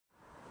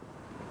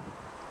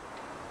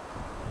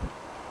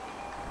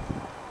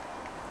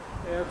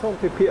I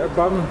talked to Peter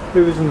Byrne,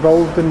 who was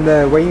involved in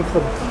the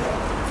Wyndford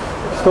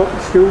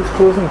Stop Schools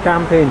Closing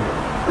campaign.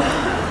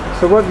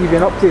 So what have you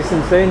been up to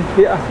since then,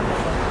 Peter?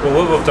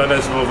 Well, what we've done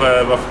is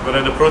we're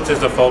in the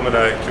process of forming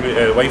a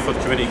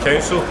Wyndford Community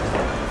Council.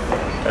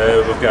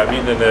 We've got a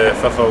meeting on the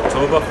 5th of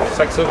October,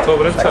 6th of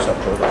October, isn't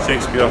it?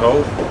 Shakespeare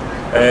Hall.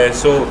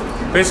 So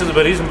basically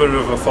the reason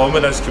we're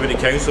forming this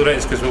Community Council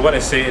is because we want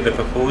to say to the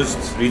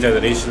proposed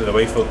regeneration of the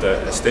Wyndford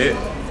estate,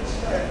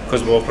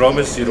 because we were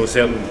promised,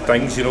 certain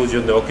things,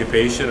 during the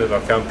occupation and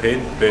our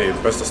campaign, by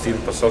Mr. Stephen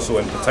Purcell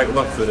in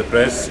particular, through the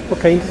press. What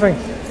kind of thing?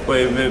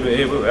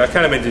 Well, I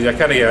can't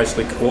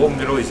actually quote him,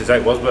 his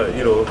exact words, but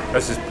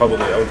this is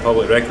on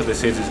public record. He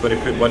says he's going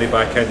to put money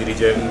back into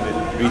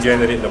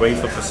regenerating the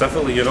Wyndford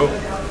specifically,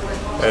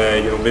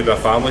 maybe a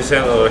family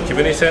centre or a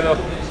community centre.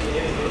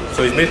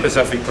 So he's made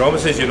specific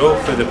promises,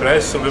 through the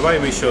press. So we want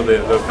to make sure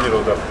that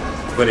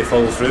they're going to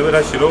follow through with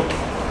this,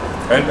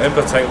 In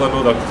particular,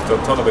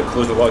 they're talking about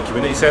closing a lot of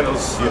community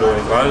centres, in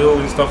Maryhill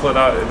and stuff like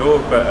that,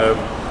 But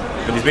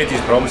when he's made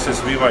these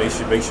promises, we want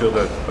to make sure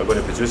that we're going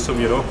to produce them,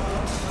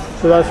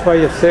 So that's why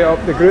you've set up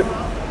the group?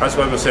 That's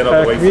why we've set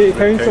up the Community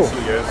Council?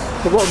 Yes.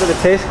 So what about the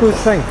Tesco's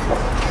thing?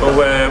 Well,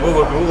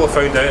 what we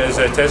found out is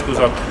Tesco's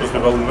are supposed to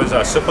be building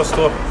a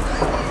superstore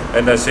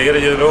in this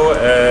area,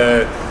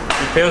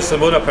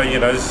 Personally, my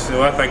opinion is,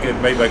 I think it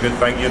might be a good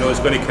thing, it's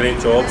going to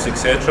create jobs,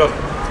 etc.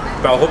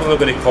 But I hope they're not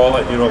going to call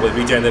it, like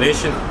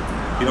regeneration,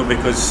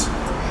 because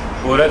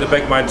we're at the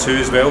Big Man 2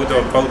 as well.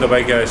 They're building a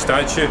big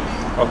statue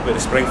up at the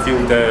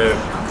Springfield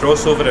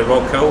crossover at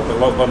Rock Hill, at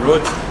Lockburn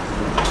Road.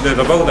 Now,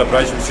 they're building a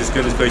bridge which is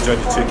good, it's going to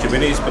join the two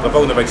communities, but they're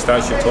building a big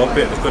statue atop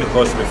it, and it's going to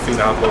cost about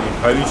 £3.5 million,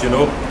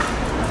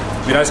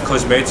 I mean, that's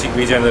cosmetic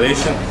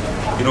regeneration.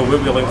 What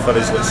we're looking for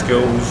is like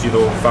schools,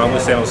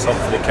 family centres, stuff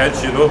for the kids,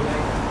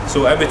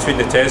 So in between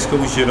the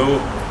Tesco's,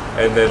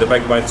 and the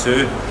Big Man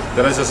 2,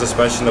 there is a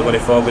suspicion they're going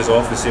to fog us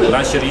off and say, well,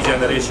 that's your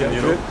regeneration,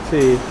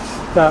 To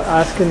start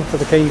asking for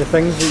the kind of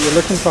things that you're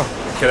looking for.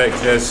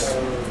 Correct, yes.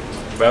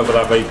 Whatever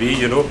that might be,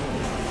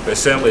 But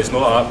certainly it's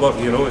not artwork,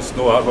 it's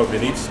no artwork we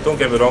need. Don't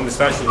get me wrong, the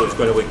statue looks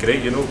going to look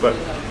great, but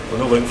we're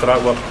not looking for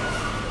artwork.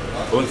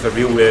 We're looking for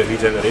real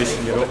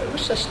regeneration,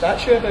 What's this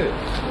statue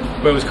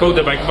about? Well, it's called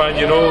the Big Man,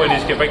 and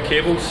he's got big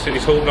cables and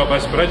he's holding up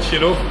this bridge, It's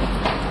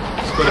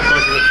going to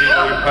cost about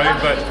 £3 million,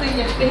 but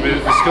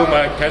the school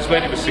my kids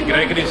went, it was St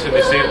Gregory's, and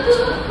they said,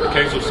 the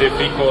council said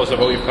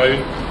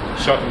 £750,000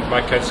 shutting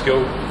my kids'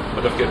 school,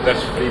 but they've got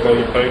this £3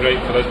 million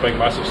right for this big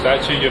massive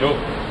statue, and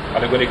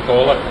they're going to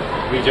call it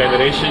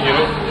regeneration,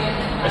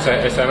 It's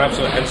an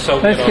absolute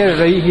insult. Let's get it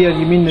right here,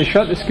 you mean they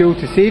shut the school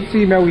to save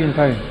 £3 million?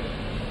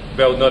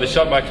 Well, no, they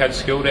shut my kids'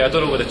 school, right? I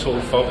don't know what the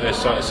total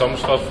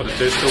sums for the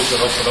two schools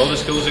or for all the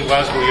schools in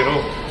Glasgow,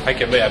 I think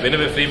it might have been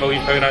about £3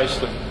 million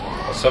actually.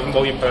 Or £7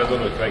 million, I don't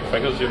know the correct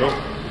figures,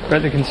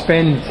 But they can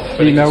spend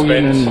 £3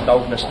 million and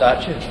building a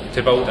statue.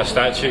 To build a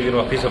statue,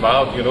 a piece of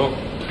art,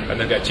 and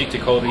they've got a cheek to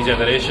call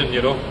regeneration, And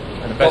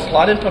they've got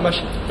planning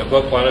permission. They've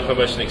got planning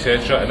permission,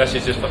 etc. And this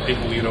is just for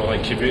people,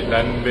 like commuting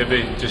in,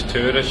 maybe just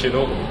tourists,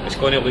 It's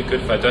going to look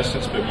good for a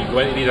distance, but when you go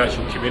into these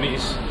actual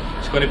communities,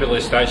 it's going to be like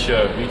a statue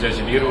of Rio de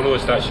Janeiro, a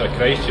statue of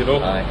Christ,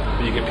 Aye.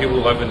 But you get people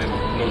living in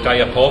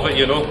dire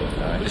poverty,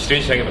 But the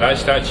strange thing about that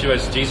statue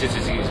is Jesus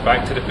is his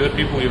back to the poor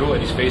people,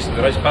 and he's facing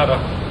the rich part of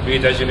Rio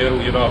de Janeiro,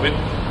 what I mean?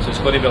 So it's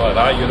going to be like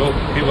that,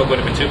 People are going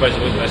to be too busy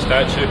looking at the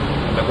statue,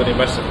 and they're going to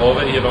miss the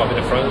poverty, in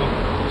front of them.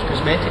 It's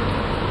cosmetic.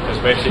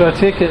 So I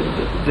take it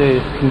they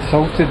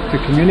consulted the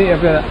community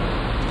about it?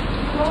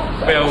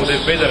 Well,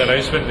 they've made an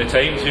announcement in the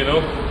Times,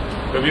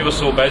 but we were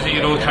so busy,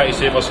 trying to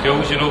save our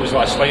schools, it was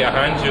like a sleight of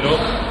hand,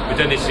 we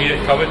didn't see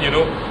it coming,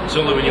 It's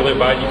only when you look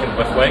back you can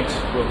reflect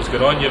what was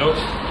going on,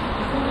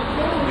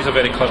 These are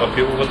very clever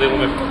people we're dealing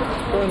with.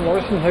 Gordon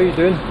Lawson, how are you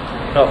doing?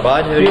 Not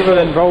bad, how are You you? were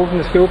involved in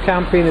the school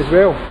campaign as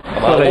well.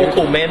 I'm a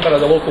local member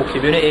of the local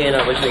community and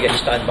I usually get to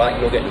stand back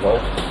and not get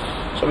involved.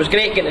 So it was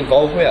great getting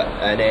involved with it,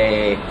 and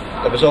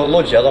there was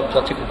loads of other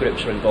political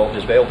groups were involved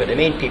as well, but the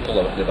main people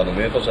that were the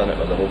movers in it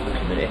were the local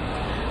community.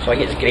 So I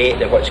think it's great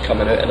that what's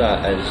coming out of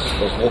that is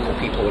there's local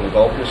people who are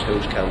involved in the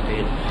schools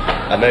campaign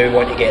and now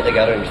want to get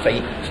together and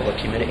fight for the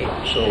community.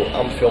 So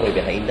I'm fully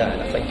behind that,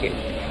 and I think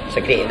it's a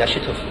great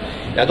initiative.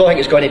 And I don't think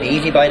it's going to be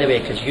easy, by the way,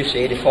 because you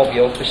say they fob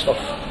you off with stuff.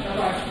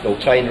 They'll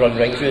try and run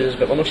rings with us,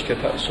 but we're not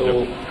stupid.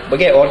 So we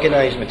get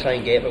organised and we try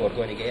and get what we're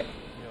going to get.